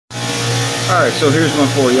Alright, so here's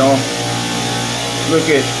one for y'all. Look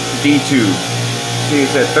at D2. See,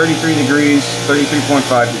 it's at 33 degrees, 33.5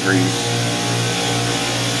 degrees.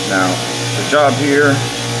 Now, the job here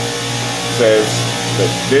says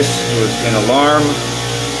that this was an alarm,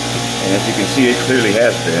 and as you can see, it clearly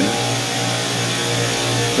has been.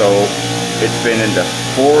 So, it's been in the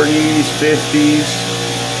 40s, 50s,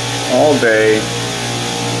 all day.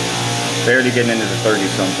 Barely getting into the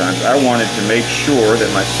 30s sometimes. I wanted to make sure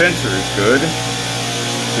that my sensor is good.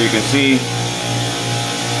 So you can see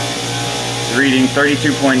it's reading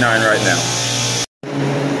 32.9 right now.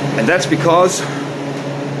 And that's because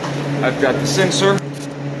I've got the sensor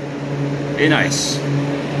in ice.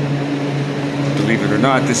 Believe it or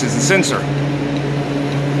not, this is the sensor.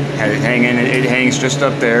 Had it hanging, it hangs just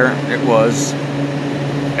up there. It was.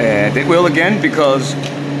 And it will again because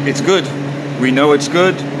it's good. We know it's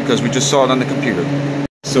good because we just saw it on the computer.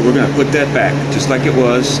 So we're gonna put that back just like it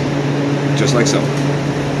was, just like so.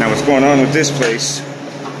 Now what's going on with this place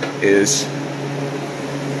is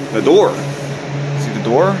the door. See the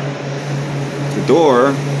door? The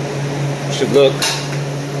door should look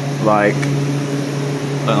like,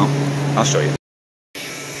 well, I'll show you.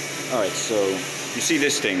 Alright, so you see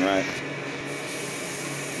this thing, right?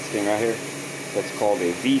 This thing right here? That's called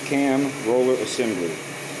a V-cam roller assembly.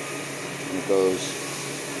 And it goes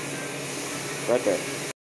right there.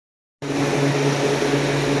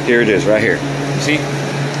 Here it is, right here. You see?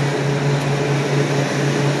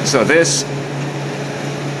 So this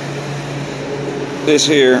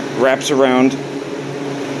here wraps around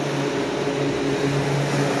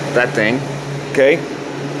that thing, okay?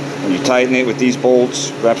 When you tighten it with these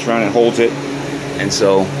bolts, wraps around and holds it. And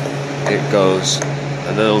so it goes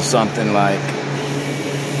a little something like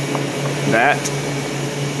that.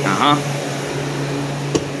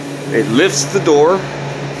 It lifts the door,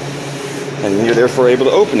 and you're therefore able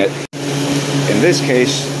to open it. In this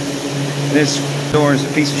case, this door is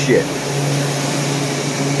a piece of shit,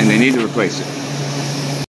 and they need to replace it.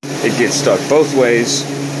 It gets stuck both ways,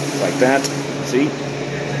 like that, see?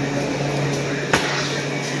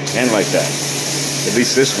 And like that. At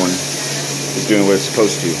least this one is doing what it's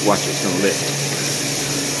supposed to. Watch it, it's gonna lift.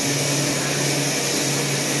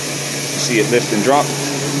 See it lift and drop?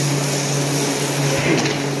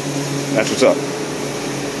 That's what's up.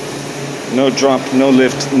 No drop, no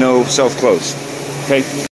lift, no self-close. Okay?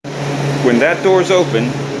 When that door's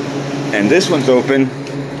open, and this one's open,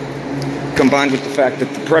 combined with the fact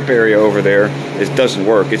that the prep area over there doesn't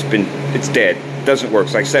work. It's dead. It doesn't work.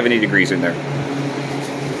 It's like 70 degrees in there.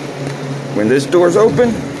 When this door's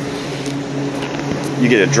open, you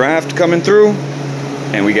get a draft coming through,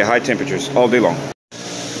 and we get high temperatures all day long.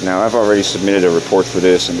 Now, I've already submitted a report for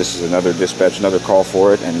this, and this is another dispatch, another call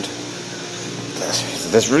for it, and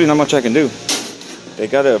there's really not much I can do. They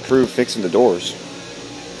gotta approve fixing the doors.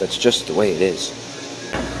 That's just the way it is.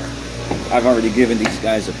 I've already given these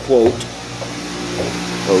guys a quote,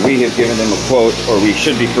 or we have given them a quote, or we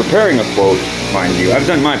should be preparing a quote, mind you. I've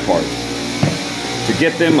done my part to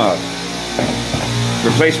get them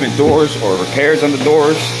replacement doors or repairs on the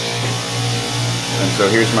doors. And so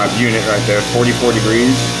here's my unit right there, 44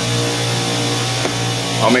 degrees.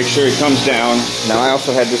 I'll make sure it comes down. Now I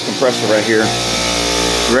also had this compressor right here.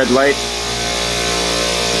 Red light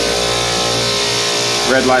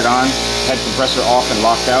on, had compressor off and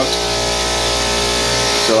locked out.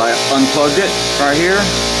 So I unplugged it right here.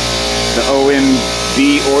 The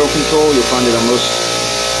OMV oil control, you'll find it on most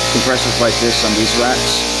compressors like this on these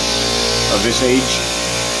racks of this age.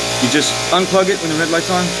 You just unplug it when the red light's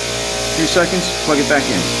on, a few seconds, plug it back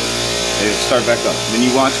in. It'll start back up. Then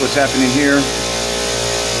you watch what's happening here.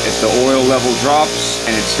 If the oil level drops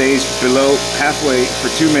and it stays below halfway for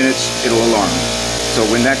 2 minutes, it'll alarm. So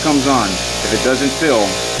when that comes on, if it doesn't fill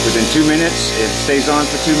within 2 minutes, it stays on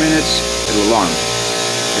for 2 minutes, it'll alarm.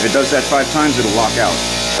 If it does that 5 times, it'll lock out.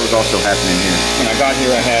 That was also happening here. When I got here,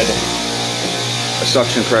 I had a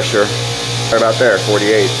suction pressure right about there,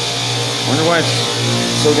 48. I wonder why it's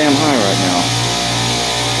so damn high right now.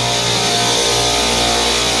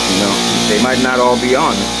 You know, they might not all be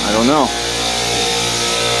on. I don't know.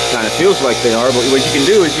 Kind of feels like they are, but what you can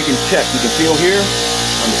do is you can check. You can feel here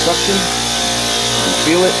on the suction. You can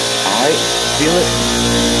feel it. Alright, feel it.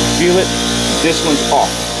 Feel it. This one's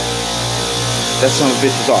off. That son of a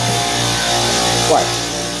bitch is off. Why?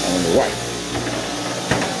 I wonder why.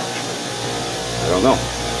 I don't know.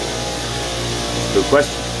 Good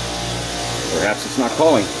question. Perhaps it's not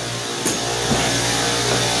calling.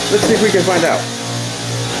 Let's see if we can find out.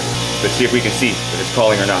 Let's see if we can see if it's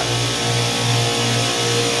calling or not.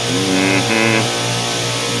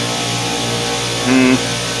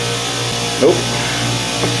 Nope.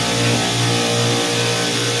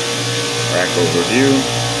 Back overview.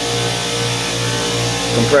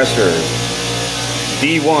 Compressor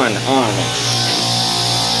D1 on.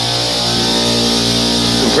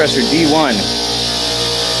 Compressor D1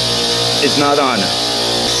 is not on.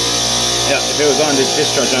 Yeah, if it was on, this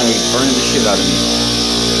discharge line would be burning the shit out of me.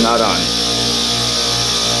 Not on.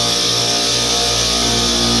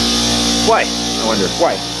 Why? I wonder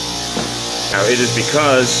why. Now it is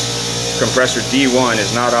because compressor D1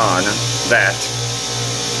 is not on that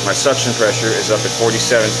my suction pressure is up at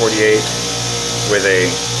 47, 48 with a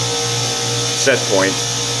set point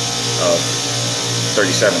of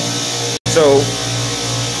 37. So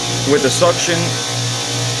with the suction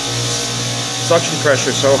pressure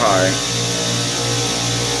so high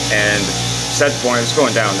and set point, it's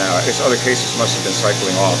going down now. I guess other cases must have been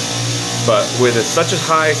cycling off. But with such a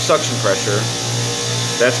high suction pressure,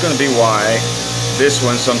 that's going to be why this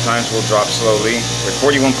one sometimes will drop slowly. We're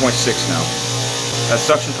 41.6 now. That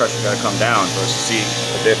suction pressure got to come down for us to see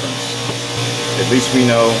a difference. At least we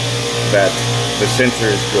know that the sensor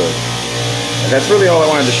is good. And that's really all I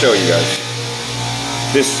wanted to show you guys.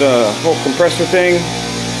 This whole compressor thing,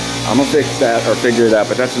 I'm going to fix that or figure it out,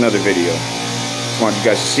 but that's another video. Just wanted you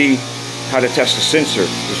guys to see how to test the sensor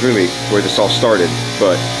is really where this all started,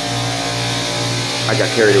 but I got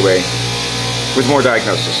carried away with more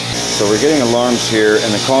diagnosis. So we're getting alarms here,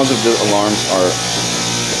 and the cause of the alarms are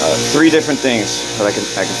three different things that I can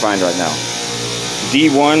find right now.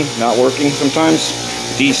 D1 not working sometimes,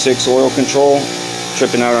 D6 oil control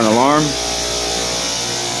tripping out on alarm,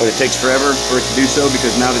 but it takes forever for it to do so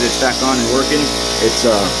because now that it's back on and working, it's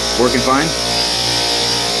working fine.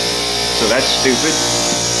 So that's stupid,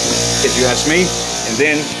 if you ask me. And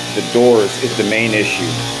then the doors is the main issue.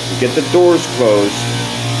 We get the doors closed,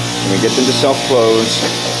 and we get them to self-close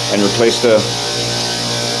and replace the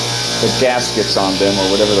gaskets on them or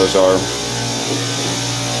whatever those are.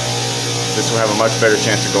 This will have a much better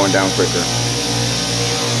chance of going down quicker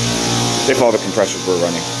if all the compressors were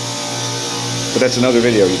running. But that's another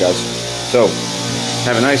video, you guys. So,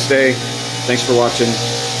 have a nice day. Thanks for watching,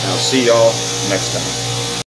 and I'll see y'all next time.